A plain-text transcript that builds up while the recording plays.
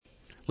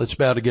Let's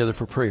bow together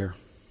for prayer.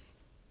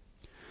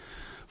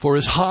 For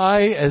as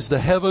high as the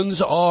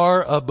heavens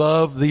are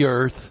above the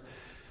earth,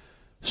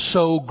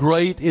 so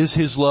great is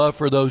his love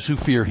for those who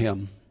fear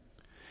him.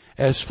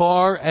 As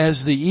far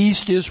as the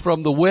east is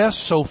from the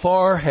west, so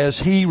far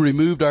has he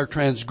removed our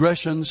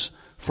transgressions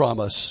from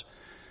us.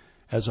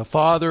 As a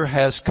father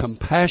has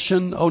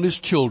compassion on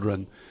his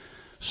children,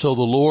 so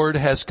the Lord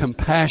has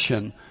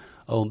compassion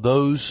on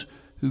those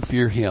who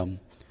fear him.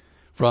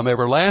 From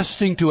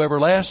everlasting to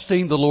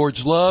everlasting, the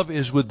Lord's love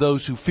is with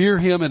those who fear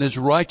him, and his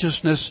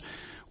righteousness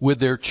with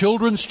their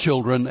children's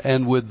children,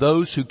 and with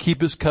those who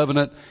keep his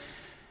covenant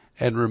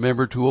and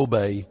remember to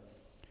obey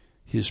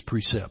his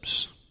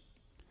precepts.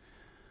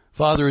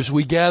 Father, as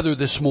we gather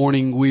this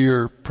morning, we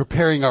are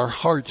preparing our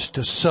hearts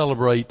to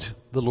celebrate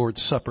the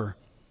Lord's Supper.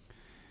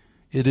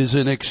 It is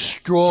an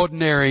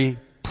extraordinary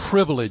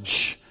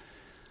privilege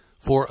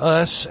for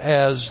us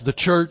as the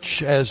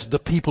church, as the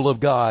people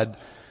of God,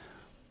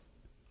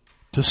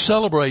 to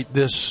celebrate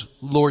this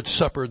Lord's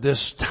Supper,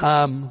 this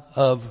time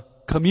of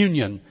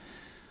communion.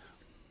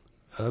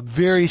 A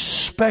very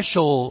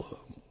special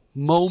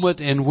moment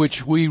in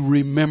which we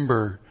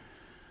remember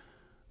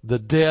the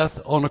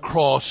death on a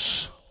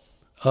cross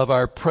of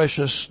our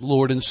precious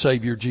Lord and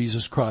Savior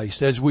Jesus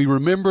Christ. As we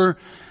remember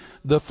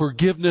the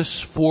forgiveness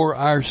for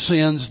our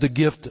sins, the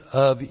gift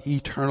of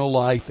eternal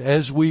life.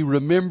 As we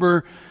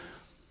remember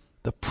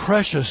the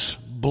precious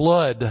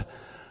blood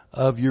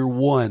of your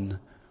one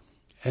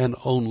and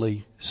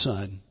only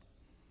Son.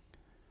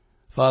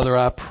 Father,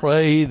 I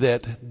pray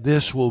that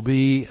this will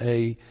be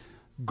a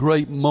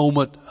great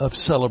moment of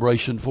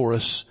celebration for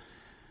us,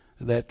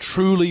 that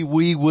truly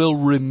we will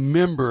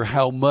remember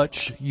how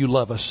much you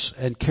love us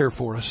and care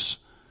for us.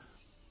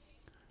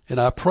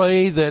 And I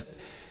pray that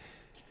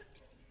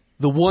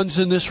the ones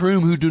in this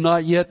room who do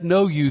not yet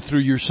know you through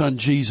your Son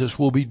Jesus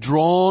will be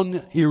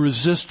drawn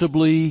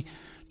irresistibly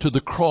to the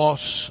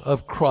cross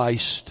of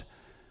Christ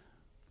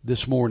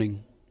this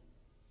morning.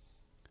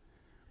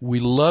 We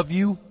love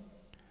you.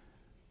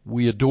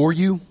 We adore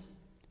you.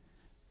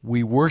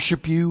 We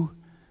worship you.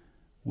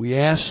 We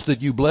ask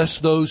that you bless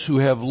those who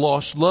have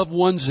lost loved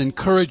ones,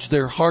 encourage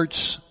their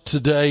hearts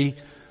today.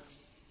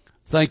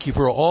 Thank you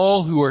for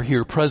all who are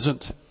here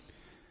present,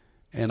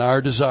 and our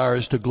desire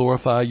is to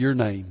glorify your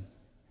name.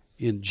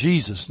 In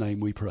Jesus' name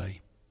we pray.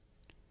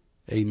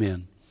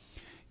 Amen.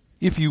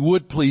 If you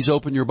would please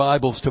open your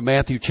Bibles to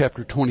Matthew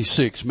chapter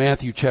 26.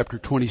 Matthew chapter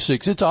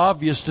 26. It's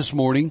obvious this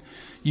morning,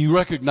 you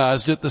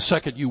recognized it the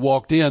second you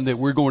walked in, that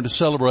we're going to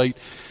celebrate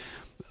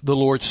the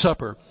Lord's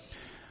Supper.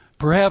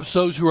 Perhaps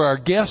those who are our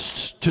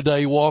guests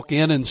today walk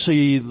in and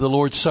see the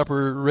Lord's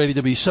Supper ready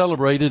to be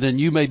celebrated, and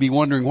you may be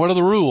wondering, what are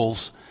the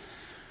rules?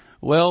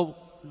 Well,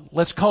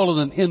 let's call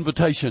it an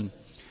invitation.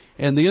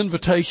 And the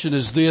invitation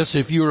is this: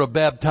 if you're a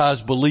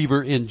baptized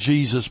believer in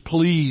Jesus,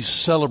 please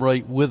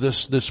celebrate with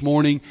us this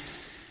morning.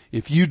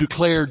 If you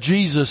declare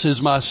Jesus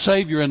is my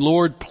Savior and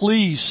Lord,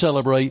 please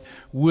celebrate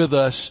with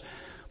us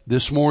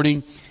this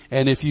morning.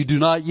 And if you do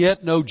not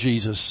yet know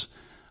Jesus,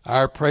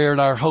 our prayer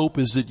and our hope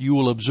is that you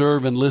will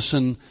observe and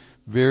listen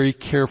very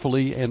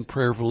carefully and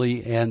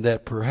prayerfully, and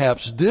that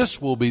perhaps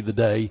this will be the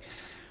day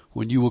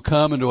when you will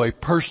come into a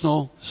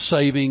personal,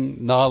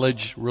 saving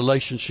knowledge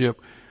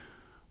relationship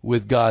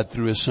with God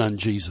through his Son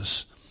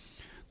Jesus.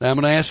 Now I'm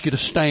going to ask you to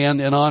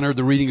stand and honor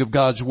the reading of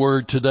God's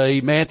Word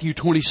today. Matthew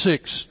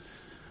 26,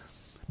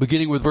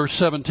 beginning with verse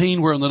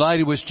 17, where on the night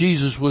in which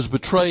Jesus was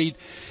betrayed,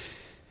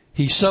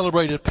 he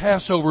celebrated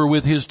Passover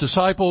with his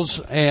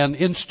disciples and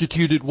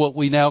instituted what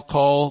we now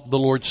call the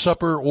Lord's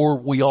Supper, or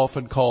we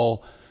often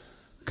call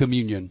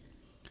communion.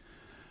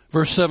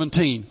 Verse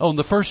 17, on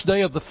the first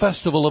day of the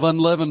festival of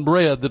unleavened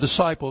bread, the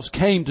disciples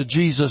came to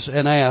Jesus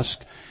and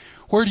asked,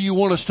 "Where do you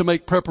want us to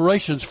make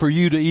preparations for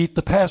you to eat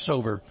the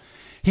Passover?"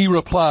 He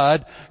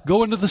replied,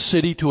 "Go into the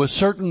city to a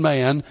certain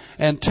man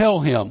and tell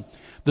him,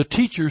 the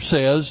teacher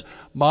says,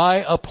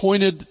 my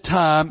appointed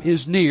time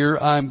is near.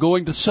 I am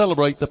going to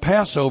celebrate the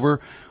Passover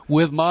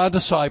with my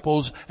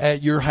disciples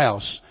at your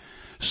house."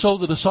 So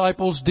the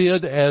disciples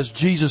did as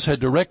Jesus had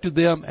directed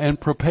them and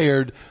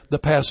prepared the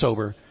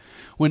Passover.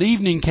 When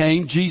evening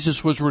came,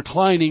 Jesus was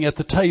reclining at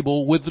the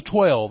table with the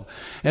 12.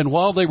 And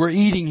while they were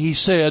eating, he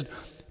said,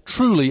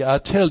 "Truly, I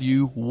tell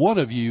you, one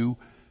of you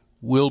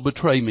will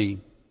betray me."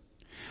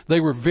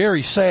 They were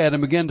very sad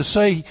and began to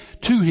say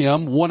to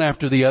him, one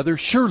after the other,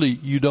 "Surely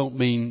you don't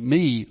mean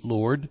me,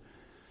 Lord."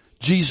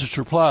 Jesus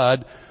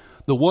replied,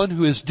 "The one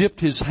who has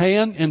dipped his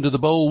hand into the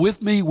bowl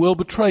with me will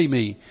betray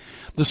me.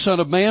 The Son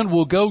of Man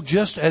will go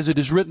just as it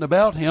is written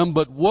about him,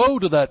 but woe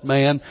to that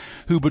man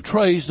who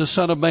betrays the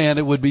Son of Man.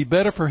 It would be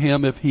better for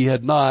him if he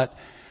had not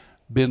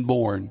been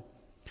born."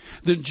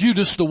 Then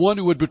Judas, the one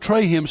who would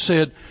betray him,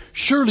 said,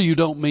 "Surely you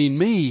don't mean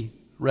me,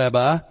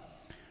 Rabbi."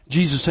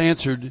 Jesus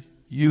answered,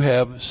 "You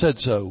have said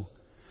so."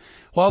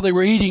 While they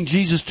were eating,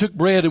 Jesus took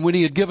bread, and when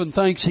he had given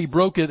thanks, he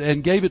broke it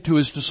and gave it to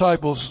his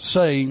disciples,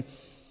 saying,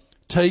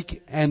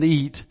 "Take and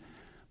eat.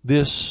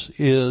 This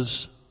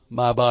is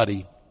my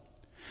body."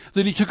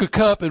 Then he took a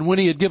cup, and when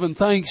he had given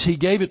thanks, he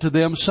gave it to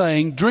them,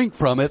 saying, "Drink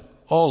from it,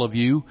 all of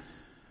you.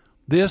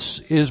 This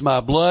is my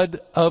blood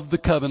of the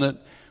covenant,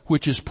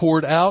 which is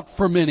poured out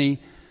for many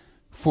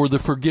for the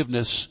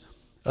forgiveness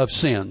of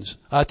sins.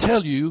 I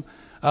tell you,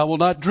 I will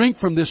not drink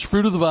from this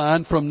fruit of the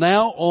vine from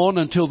now on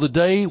until the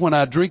day when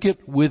I drink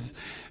it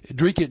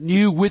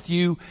new with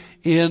you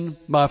in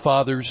my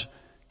Father's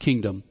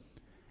kingdom.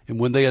 And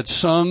when they had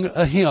sung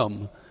a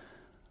hymn,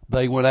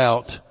 they went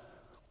out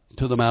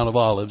to the Mount of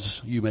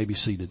Olives. You may be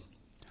seated.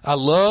 I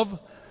love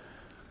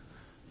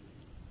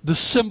the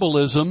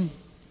symbolism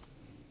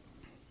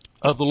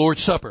of the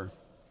Lord's Supper.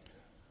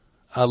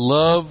 I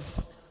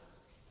love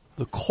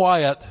the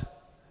quiet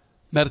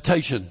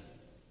meditation.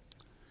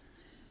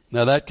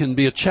 Now that can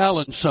be a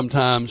challenge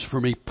sometimes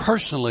for me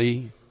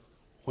personally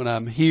when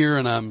I'm here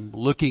and I'm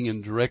looking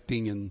and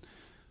directing and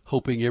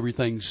hoping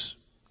everything's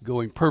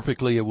going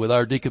perfectly. With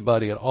our deacon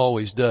body, it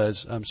always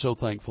does. I'm so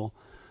thankful.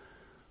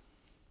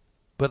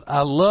 But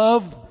I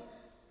love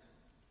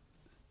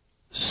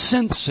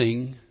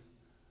sensing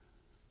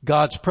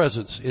God's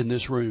presence in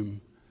this room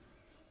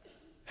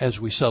as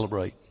we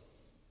celebrate.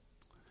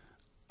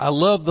 I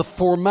love the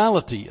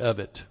formality of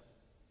it.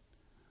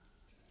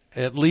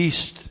 At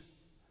least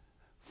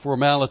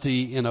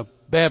formality in a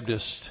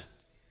Baptist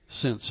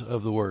sense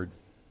of the word.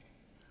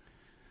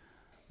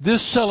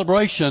 This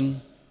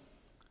celebration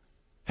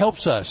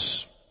helps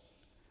us.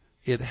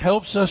 It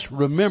helps us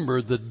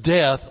remember the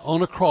death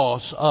on a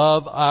cross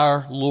of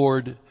our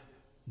Lord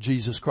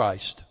Jesus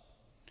Christ.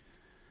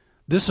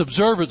 This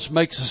observance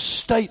makes a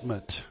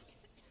statement,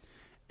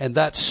 and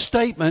that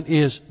statement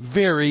is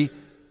very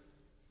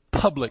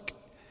public.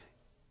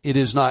 It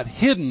is not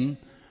hidden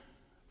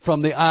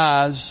from the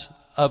eyes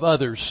of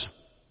others.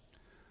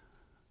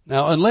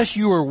 Now, unless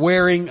you are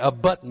wearing a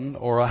button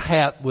or a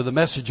hat with a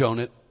message on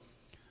it,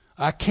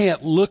 I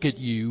can't look at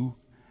you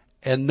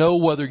and know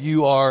whether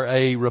you are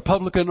a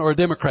Republican or a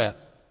Democrat.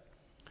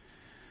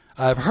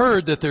 I've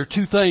heard that there are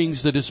two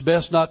things that it's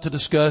best not to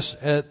discuss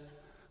at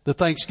the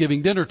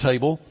Thanksgiving dinner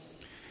table,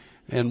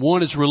 and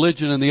one is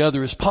religion and the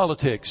other is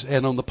politics.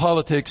 And on the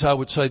politics, I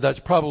would say that's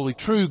probably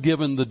true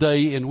given the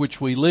day in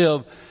which we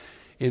live,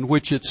 in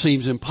which it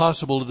seems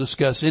impossible to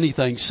discuss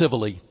anything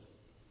civilly.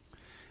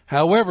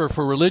 However,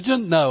 for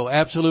religion, no,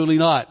 absolutely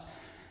not.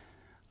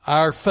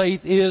 Our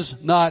faith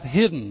is not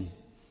hidden.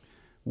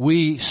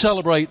 We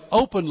celebrate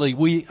openly.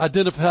 We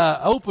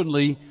identify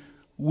openly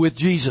with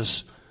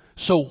Jesus.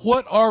 So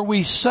what are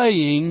we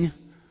saying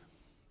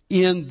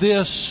in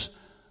this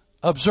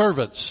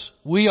observance?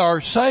 We are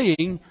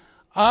saying,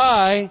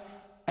 I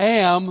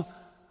am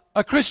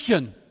a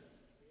Christian.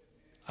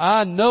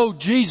 I know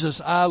Jesus.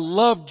 I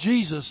love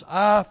Jesus.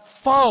 I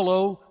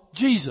follow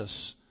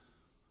Jesus.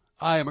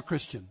 I am a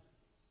Christian.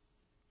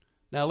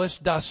 Now let's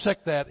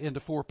dissect that into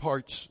 4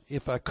 parts,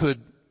 if I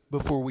could,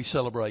 before we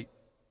celebrate.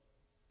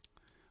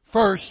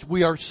 First,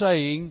 we are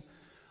saying,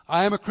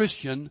 I am a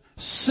Christian.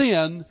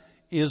 Sin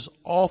is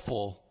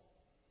awful.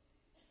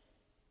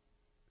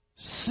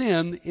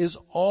 Sin is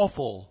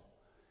awful.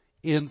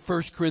 In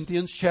 1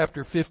 Corinthians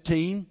chapter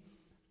 15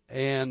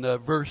 and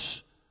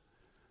verse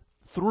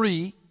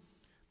 3,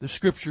 the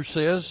scripture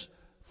says,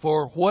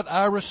 for what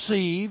I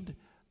received,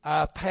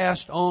 I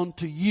passed on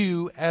to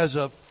you as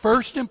of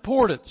first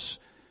importance,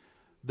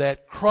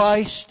 that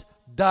Christ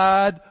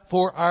died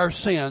for our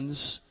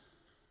sins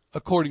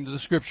according to the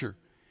scripture.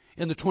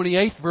 In the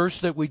 28th verse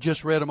that we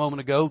just read a moment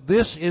ago,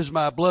 this is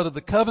my blood of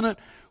the covenant,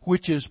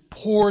 which is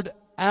poured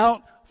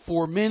out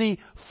for many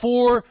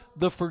for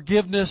the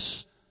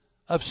forgiveness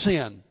of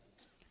sin.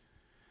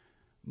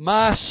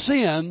 My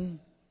sin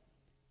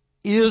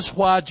is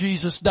why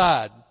Jesus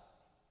died.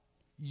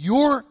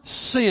 Your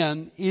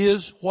sin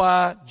is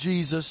why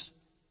Jesus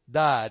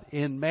died.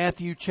 In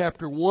Matthew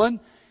chapter 1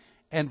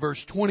 and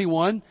verse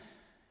 21,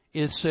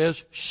 it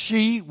says,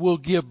 she will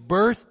give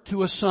birth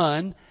to a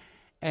son,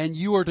 and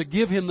you are to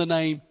give him the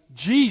name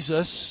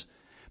Jesus,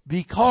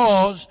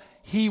 because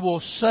he will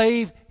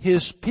save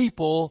his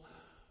people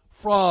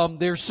from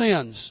their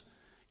sins.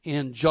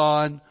 In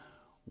John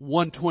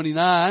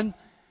 1:29,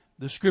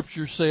 the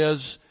scripture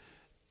says,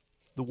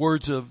 the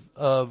words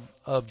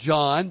of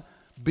John,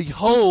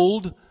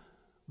 behold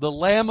the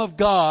Lamb of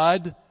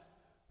God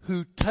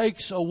who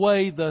takes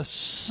away the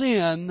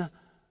sin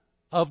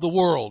of the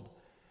world.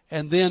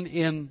 And then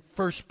in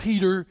 1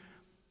 Peter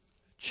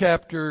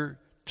chapter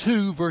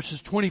 2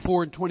 verses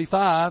 24 and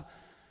 25,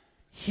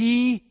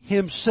 he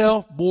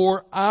himself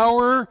bore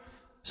our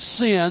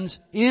sins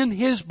in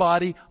his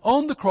body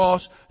on the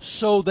cross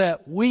so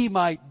that we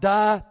might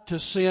die to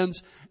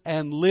sins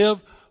and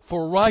live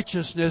for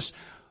righteousness.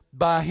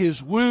 By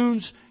his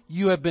wounds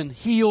you have been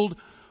healed,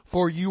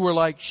 for you were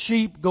like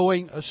sheep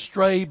going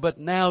astray, but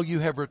now you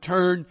have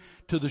returned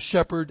to the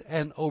shepherd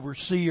and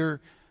overseer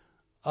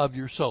of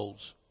your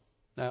souls.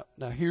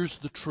 Now here's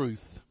the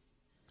truth.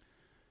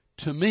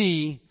 To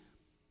me,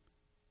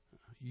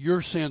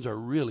 your sins are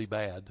really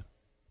bad.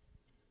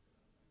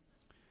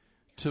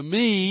 To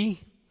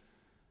me,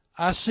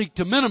 I seek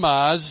to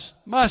minimize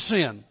my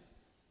sin.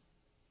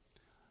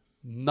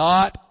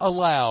 Not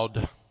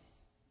allowed.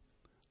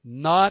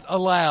 Not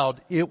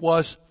allowed. It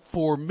was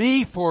for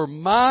me, for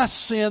my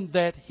sin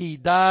that he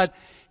died.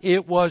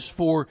 It was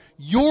for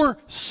your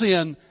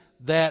sin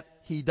that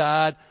He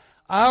died.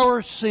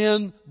 Our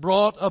sin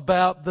brought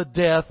about the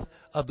death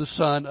of the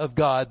Son of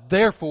God.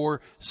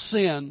 Therefore,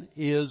 sin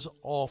is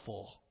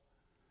awful.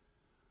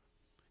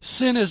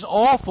 Sin is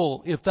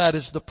awful if that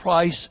is the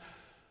price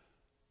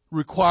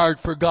required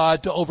for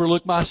God to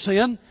overlook my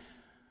sin.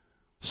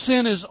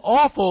 Sin is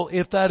awful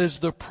if that is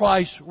the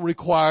price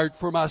required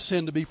for my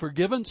sin to be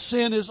forgiven.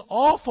 Sin is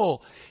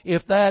awful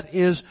if that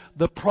is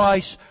the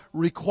price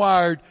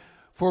required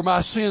for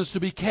my sins to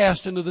be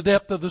cast into the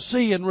depth of the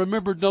sea and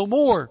remembered no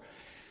more.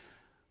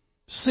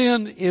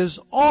 Sin is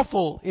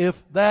awful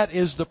if that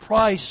is the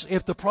price,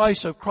 if the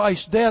price of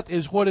Christ's death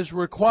is what is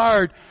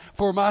required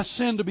for my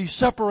sin to be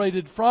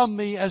separated from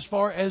me as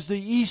far as the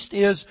east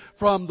is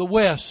from the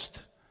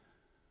west.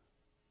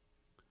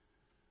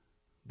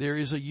 There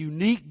is a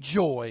unique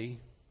joy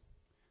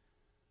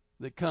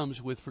that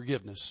comes with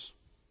forgiveness.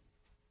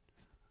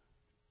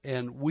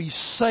 And we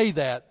say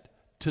that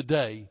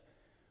today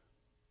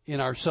in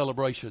our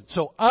celebration.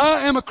 So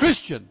I am a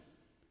Christian.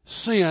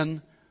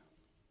 Sin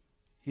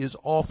is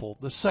awful.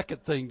 The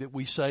second thing that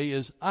we say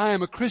is, I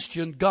am a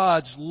Christian.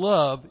 God's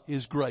love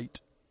is great.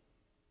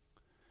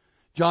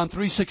 John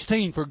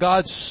 3:16, for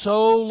God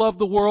so loved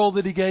the world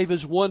that He gave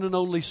His one and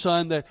only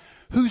Son, that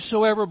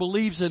whosoever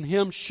believes in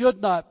Him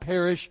should not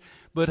perish,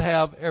 but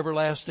have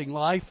everlasting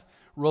life.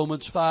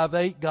 Romans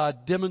 5:8,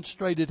 God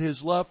demonstrated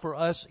His love for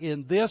us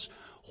in this: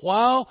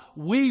 while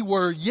we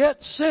were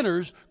yet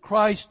sinners,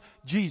 Christ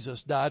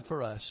Jesus died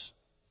for us.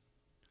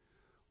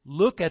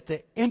 Look at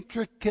the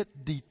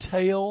intricate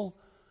detail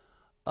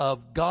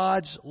of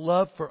God's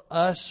love for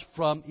us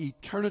from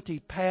eternity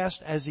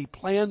past as He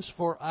plans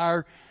for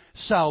our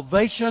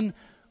salvation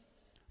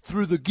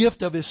through the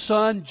gift of His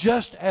Son,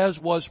 just as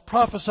was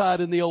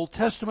prophesied in the Old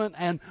Testament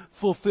and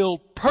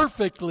fulfilled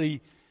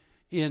perfectly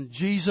in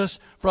Jesus,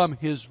 from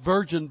His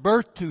virgin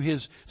birth to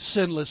His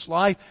sinless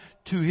life,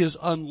 to His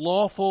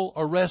unlawful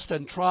arrest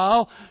and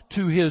trial,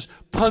 to His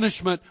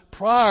punishment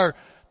prior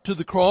to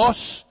the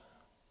cross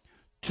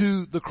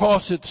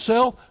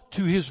itself,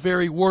 to His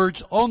very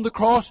words on the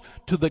cross,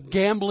 to the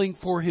gambling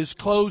for His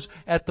clothes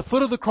at the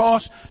foot of the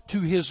cross, to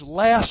His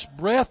last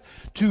breath,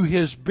 to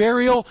His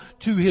burial,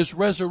 to His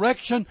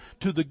resurrection,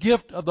 to the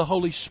gift of the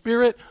Holy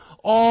Spirit,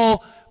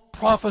 all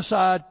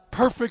prophesied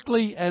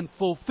perfectly and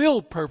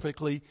fulfilled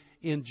perfectly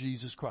in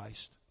Jesus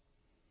Christ.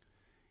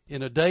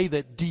 In a day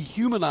that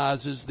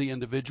dehumanizes the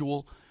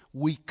individual,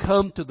 we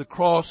come to the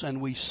cross and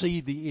we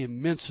see the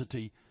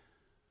immensity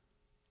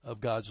of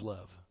God's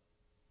love.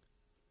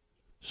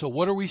 So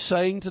what are we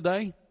saying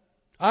today?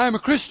 I am a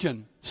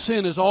Christian.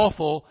 Sin is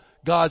awful.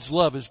 God's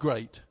love is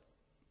great.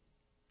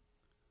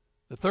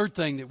 The third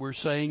thing that we're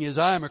saying is,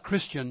 I am a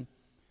Christian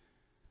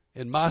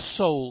and my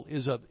soul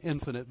is of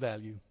infinite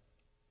value.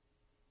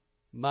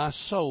 My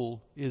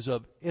soul is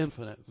of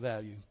infinite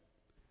value.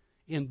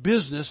 In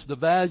business, the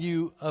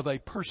value of a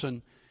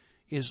person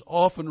is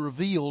often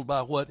revealed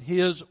by what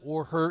his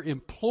or her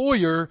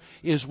employer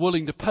is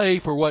willing to pay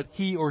for what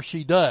he or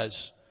she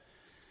does.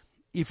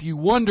 If you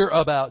wonder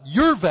about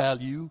your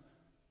value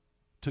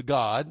to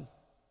God,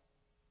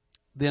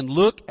 then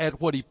look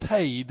at what He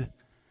paid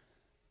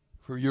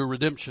for your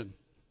redemption.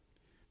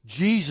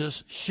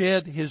 Jesus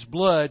shed His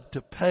blood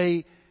to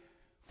pay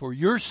for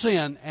your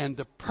sin and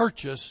to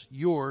purchase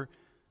your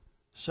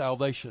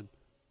salvation.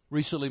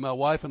 Recently, my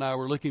wife and I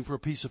were looking for a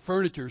piece of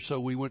furniture, so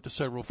we went to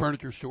several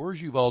furniture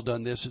stores. You've all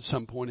done this at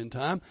some point in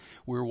time.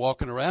 We were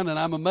walking around, and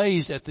I'm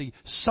amazed at the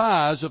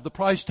size of the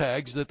price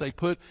tags that they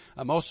put.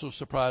 I'm also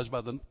surprised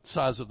by the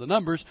size of the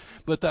numbers,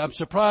 but I'm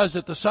surprised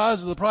at the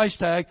size of the price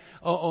tag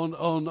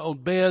on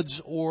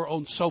beds or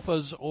on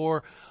sofas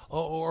or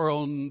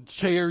on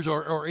chairs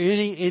or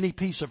any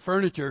piece of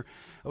furniture.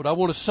 What I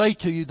want to say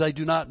to you, they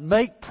do not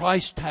make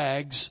price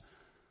tags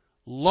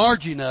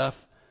large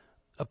enough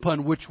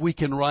upon which we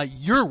can write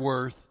your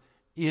worth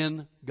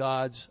in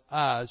God's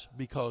eyes,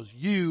 because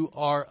you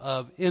are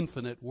of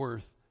infinite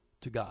worth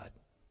to God.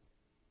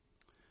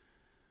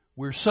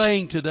 We're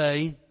saying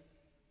today,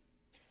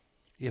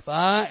 if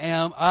I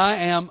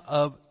am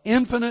of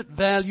infinite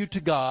value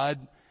to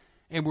God,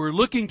 and we're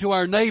looking to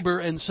our neighbor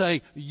and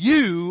saying,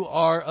 you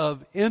are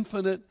of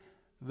infinite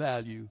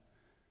value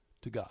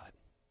to God.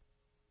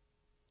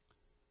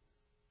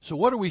 So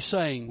what are we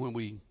saying when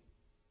we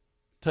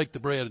take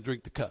the bread and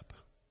drink the cup?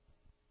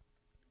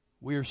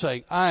 We are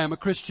saying, I am a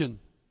Christian.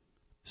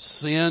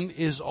 Sin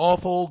is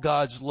awful.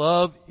 God's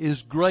love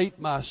is great.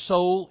 My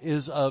soul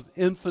is of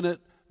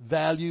infinite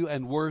value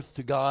and worth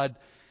to God.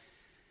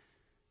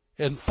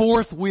 And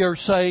fourth, we are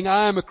saying,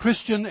 I am a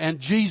Christian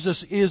and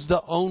Jesus is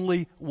the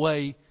only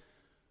way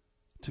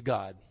to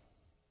God.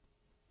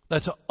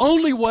 That's the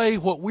only way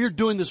what we're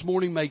doing this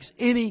morning makes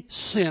any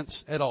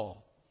sense at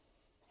all.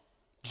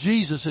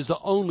 Jesus is the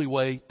only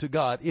way to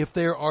God. If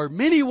there are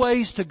many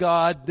ways to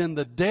God, then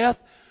the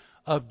death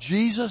of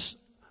Jesus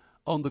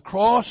on the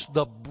cross,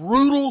 the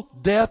brutal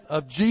death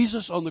of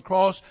Jesus on the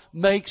cross,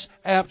 makes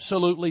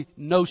absolutely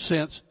no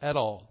sense at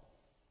all.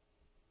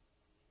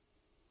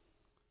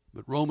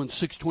 But Romans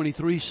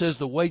 6:23 says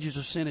the wages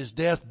of sin is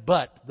death,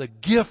 but the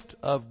gift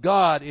of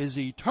God is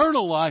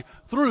eternal life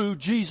through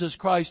Jesus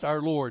Christ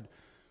our Lord.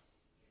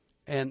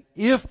 And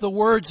if the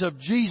words of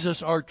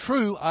Jesus are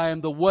true, I am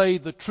the way,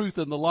 the truth,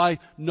 and the life.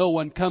 No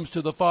one comes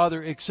to the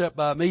Father except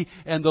by me.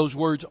 And those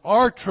words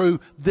are true,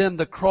 then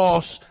the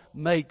cross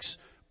makes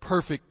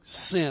perfect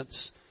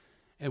sense.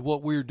 And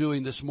what we're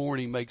doing this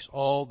morning makes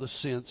all the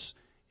sense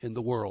in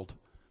the world.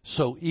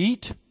 So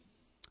eat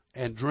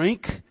and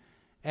drink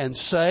and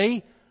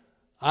say,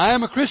 I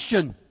am a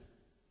Christian.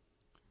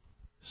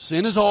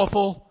 Sin is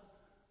awful.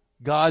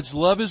 God's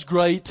love is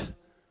great.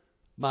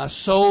 My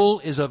soul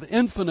is of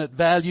infinite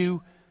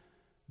value.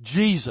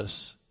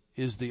 Jesus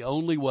is the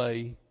only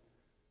way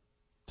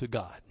to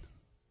God.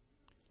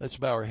 Let's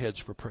bow our heads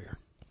for prayer.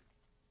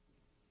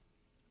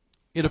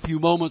 In a few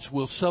moments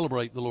we'll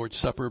celebrate the Lord's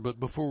Supper, but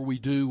before we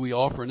do, we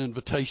offer an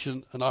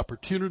invitation, an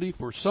opportunity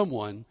for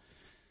someone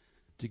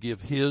to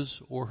give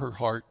his or her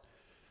heart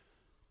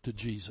to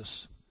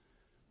Jesus.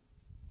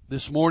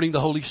 This morning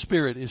the Holy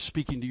Spirit is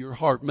speaking to your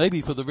heart,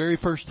 maybe for the very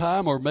first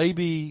time, or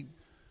maybe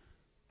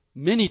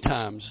many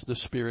times the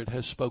Spirit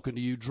has spoken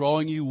to you,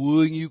 drawing you,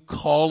 wooing you,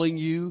 calling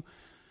you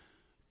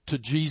to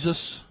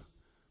Jesus.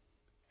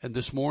 And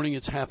this morning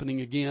it's happening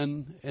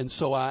again. And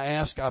so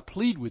I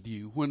plead with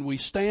you, when we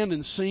stand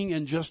and sing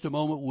in just a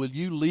moment, will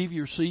you leave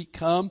your seat,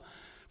 come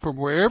from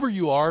wherever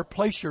you are,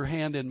 place your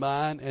hand in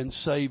mine and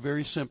say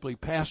very simply,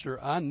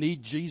 Pastor, I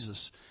need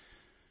Jesus.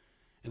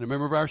 And a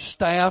member of our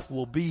staff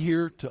will be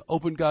here to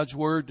open God's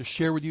Word, to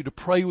share with you, to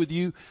pray with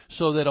you,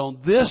 so that on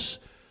this,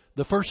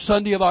 the first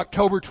Sunday of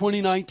October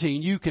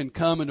 2019, you can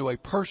come into a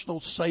personal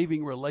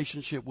saving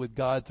relationship with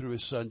God through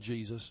His Son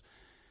Jesus.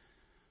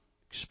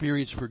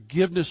 Experience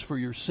forgiveness for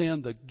your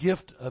sin, the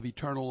gift of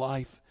eternal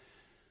life,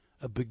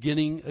 a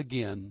beginning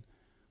again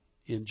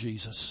in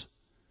Jesus.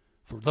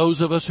 For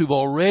those of us who've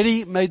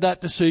already made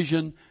that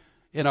decision,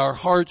 in our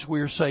hearts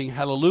we are saying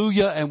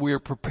hallelujah, and we are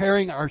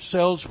preparing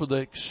ourselves for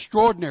the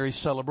extraordinary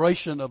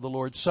celebration of the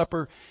Lord's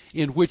Supper,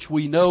 in which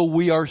we know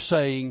we are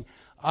saying,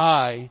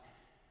 I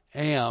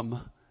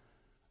am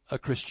a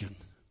Christian.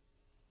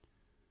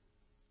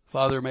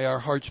 Father, may our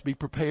hearts be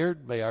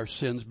prepared, may our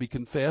sins be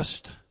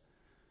confessed.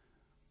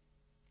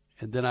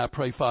 And then I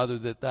pray, Father,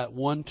 that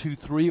 1, 2,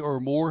 3 or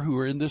more who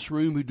are in this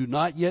room who do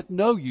not yet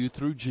know you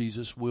through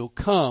Jesus will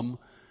come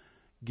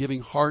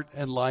giving heart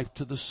and life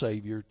to the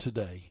Savior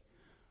today.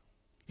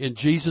 In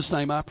Jesus'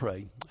 name I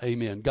pray.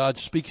 Amen. God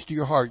speaks to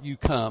your heart. You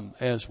come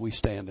as we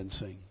stand and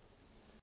sing.